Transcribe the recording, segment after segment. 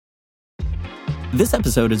This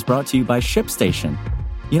episode is brought to you by ShipStation.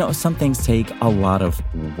 You know, some things take a lot of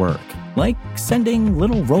work, like sending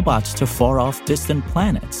little robots to far-off distant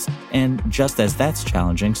planets. And just as that's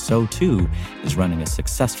challenging, so too is running a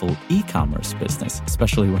successful e-commerce business,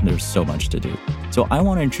 especially when there's so much to do. So I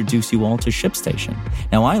want to introduce you all to ShipStation.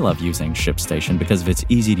 Now, I love using ShipStation because of its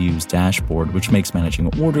easy-to-use dashboard, which makes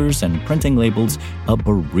managing orders and printing labels a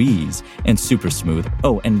breeze and super smooth.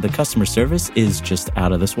 Oh, and the customer service is just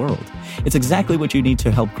out of this world. It's exactly what you need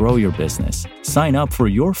to help grow your business. Sign up for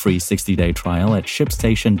your free 60-day trial at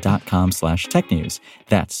shipstation.com/technews.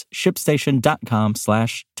 That's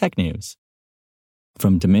shipstation.com/technews.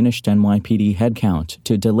 From diminished NYPD headcount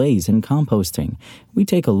to delays in composting, we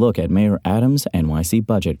take a look at Mayor Adams NYC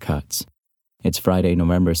budget cuts. It's Friday,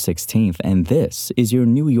 November 16th, and this is your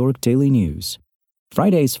New York Daily News.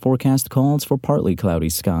 Friday's forecast calls for partly cloudy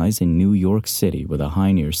skies in New York City with a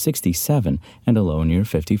high near 67 and a low near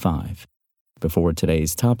 55. Before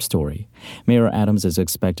today's top story, Mayor Adams is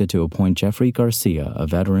expected to appoint Jeffrey Garcia, a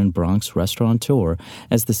veteran Bronx restaurateur,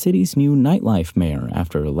 as the city's new nightlife mayor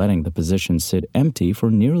after letting the position sit empty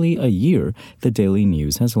for nearly a year, the Daily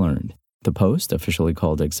News has learned. The post, officially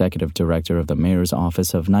called executive director of the mayor's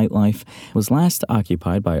office of nightlife, was last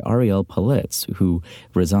occupied by Ariel Palitz, who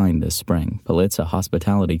resigned this spring. Palitz, a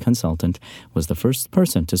hospitality consultant, was the first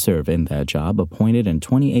person to serve in that job, appointed in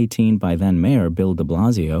 2018 by then-mayor Bill de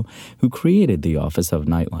Blasio, who created the office of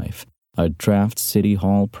nightlife. A draft City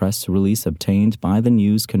Hall press release obtained by the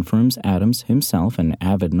News confirms Adams, himself an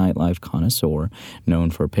avid nightlife connoisseur,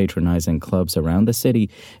 known for patronizing clubs around the city,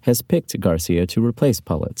 has picked Garcia to replace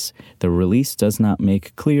Palitz. The release does not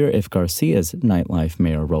make clear if Garcia's nightlife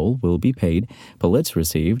mayor role will be paid. Palitz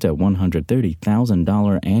received a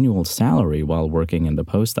 $130,000 annual salary while working in the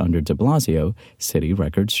post under de Blasio, city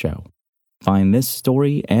records show. Find this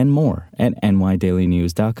story and more at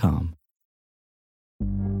nydailynews.com.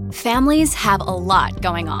 Families have a lot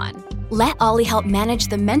going on. Let Ollie help manage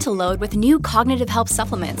the mental load with new cognitive help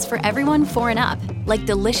supplements for everyone 4 and up, like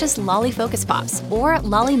delicious Lolly Focus Pops or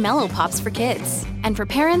Lolly Mellow Pops for kids. And for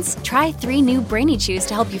parents, try 3 new Brainy Chews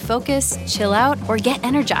to help you focus, chill out, or get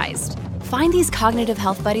energized. Find these cognitive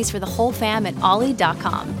health buddies for the whole fam at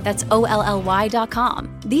ollie.com. That's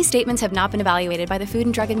OLLY.com. These statements have not been evaluated by the Food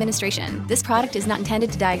and Drug Administration. This product is not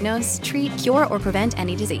intended to diagnose, treat, cure, or prevent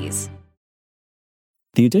any disease.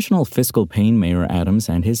 The additional fiscal pain Mayor Adams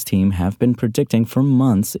and his team have been predicting for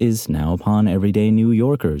months is now upon everyday New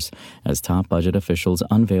Yorkers, as top budget officials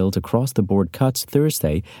unveiled across-the-board cuts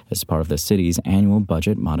Thursday as part of the city's annual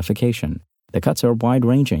budget modification. The cuts are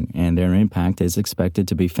wide-ranging, and their impact is expected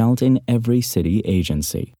to be felt in every city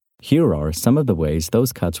agency. Here are some of the ways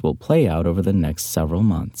those cuts will play out over the next several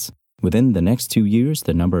months. Within the next 2 years,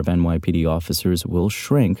 the number of NYPD officers will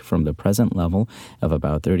shrink from the present level of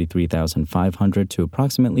about 33,500 to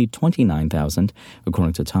approximately 29,000,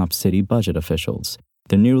 according to top city budget officials.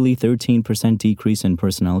 The nearly 13% decrease in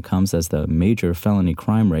personnel comes as the major felony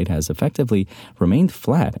crime rate has effectively remained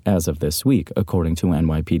flat as of this week, according to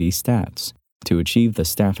NYPD stats. To achieve the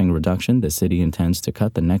staffing reduction, the city intends to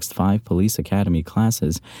cut the next 5 police academy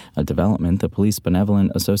classes, a development the Police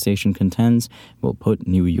Benevolent Association contends will put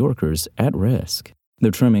New Yorkers at risk.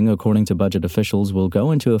 The trimming, according to budget officials, will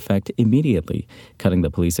go into effect immediately. Cutting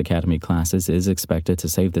the police academy classes is expected to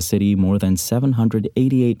save the city more than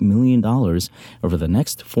 $788 million over the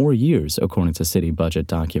next 4 years, according to city budget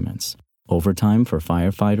documents. Overtime for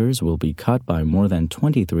firefighters will be cut by more than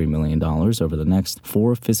 $23 million over the next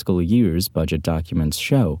 4 fiscal years, budget documents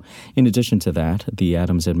show. In addition to that, the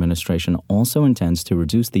Adams administration also intends to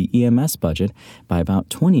reduce the EMS budget by about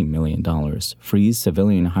 $20 million, freeze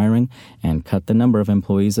civilian hiring, and cut the number of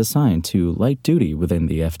employees assigned to light duty within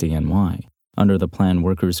the FDNY. Under the plan,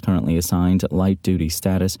 workers currently assigned light-duty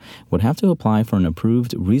status would have to apply for an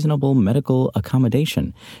approved reasonable medical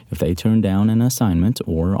accommodation. If they turn down an assignment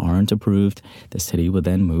or aren't approved, the city would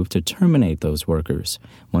then move to terminate those workers.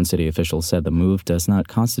 One city official said the move does not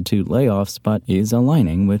constitute layoffs but is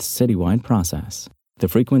aligning with citywide process. The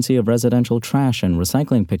frequency of residential trash and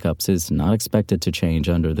recycling pickups is not expected to change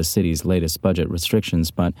under the city's latest budget restrictions,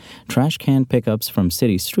 but trash can pickups from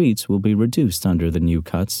city streets will be reduced under the new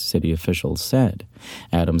cuts, city officials said.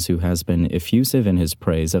 Adams, who has been effusive in his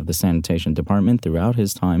praise of the sanitation department throughout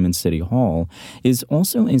his time in City Hall, is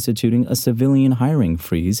also instituting a civilian hiring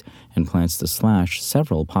freeze and plans to slash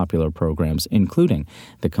several popular programs, including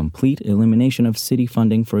the complete elimination of city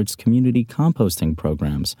funding for its community composting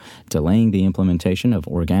programs, delaying the implementation of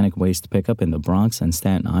organic waste pickup in the Bronx and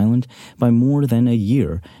Staten Island by more than a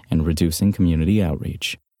year, and reducing community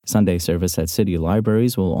outreach. Sunday service at city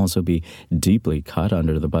libraries will also be deeply cut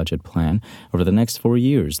under the budget plan. Over the next 4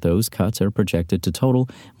 years, those cuts are projected to total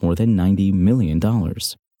more than $90 million.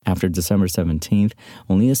 After December 17th,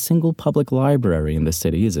 only a single public library in the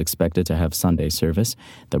city is expected to have Sunday service,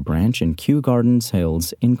 the branch in Kew Gardens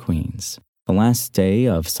Hills in Queens. The last day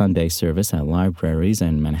of Sunday service at libraries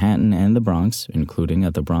in Manhattan and the Bronx, including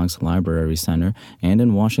at the Bronx Library Center and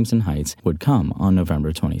in Washington Heights, would come on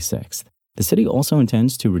November 26th. The city also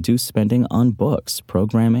intends to reduce spending on books,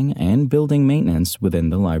 programming, and building maintenance within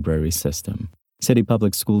the library system. City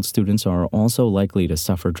public school students are also likely to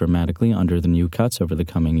suffer dramatically under the new cuts over the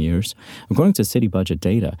coming years. According to city budget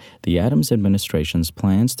data, the Adams administration's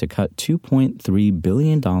plans to cut $2.3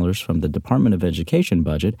 billion from the Department of Education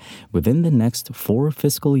budget within the next 4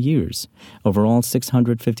 fiscal years. Overall,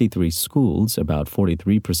 653 schools, about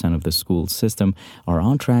 43% of the school system, are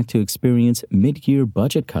on track to experience mid-year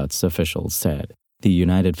budget cuts, officials said. The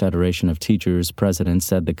United Federation of Teachers president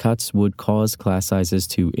said the cuts would cause class sizes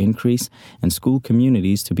to increase and school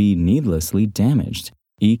communities to be needlessly damaged.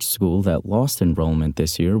 Each school that lost enrollment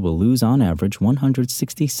this year will lose on average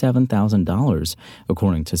 $167,000,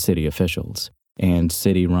 according to city officials. And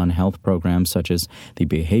city-run health programs such as the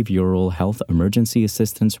Behavioral Health Emergency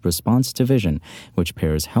Assistance Response Division, which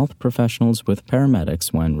pairs health professionals with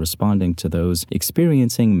paramedics when responding to those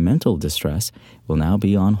experiencing mental distress, will now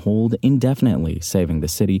be on hold indefinitely, saving the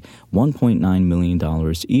city $1.9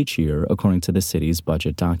 million each year, according to the city's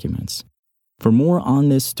budget documents. For more on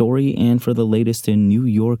this story and for the latest in New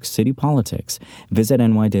York City politics, visit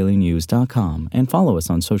nydailynews.com and follow us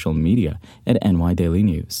on social media at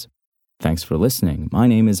nydailynews. Thanks for listening. My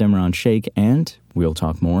name is Imran Sheikh, and we'll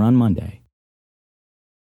talk more on Monday.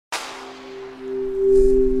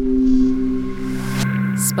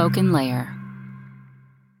 Spoken Layer.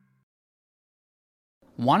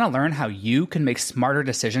 Want to learn how you can make smarter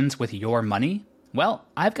decisions with your money? Well,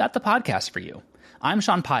 I've got the podcast for you. I'm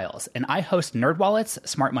Sean Piles, and I host NerdWallet's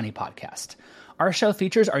Smart Money Podcast. Our show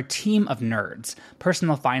features our team of nerds,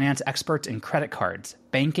 personal finance experts in credit cards,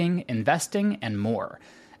 banking, investing, and more.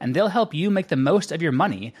 And they'll help you make the most of your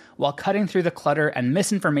money while cutting through the clutter and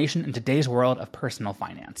misinformation in today's world of personal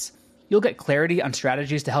finance. You'll get clarity on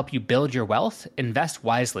strategies to help you build your wealth, invest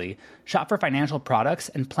wisely, shop for financial products,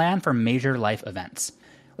 and plan for major life events.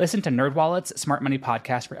 Listen to NerdWallet's Smart Money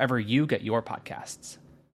Podcast wherever you get your podcasts.